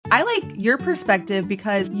I like your perspective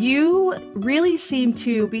because you really seem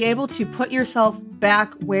to be able to put yourself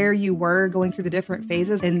back where you were going through the different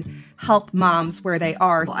phases and help moms where they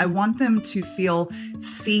are. I want them to feel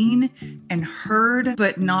seen and heard,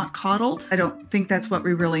 but not coddled. I don't think that's what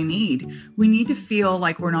we really need. We need to feel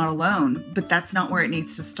like we're not alone, but that's not where it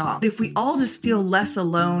needs to stop. If we all just feel less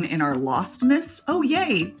alone in our lostness, oh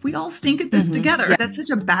yay, we all stink at this together. Yeah. That's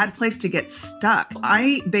such a bad place to get stuck.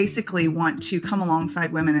 I basically want to come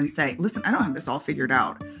alongside women and say, listen, I don't have this all figured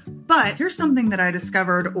out, but here's something that I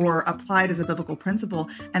discovered or applied as a biblical principle.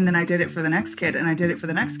 And then I did it for the next kid and I did it for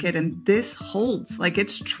the next kid. And this holds, like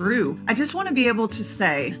it's true. I just want to be able to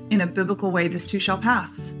say in a biblical way, this too shall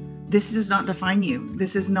pass. This does not define you.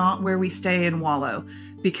 This is not where we stay and wallow,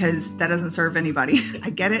 because that doesn't serve anybody. I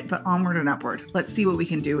get it, but onward and upward. Let's see what we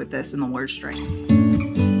can do with this in the Lord's strength.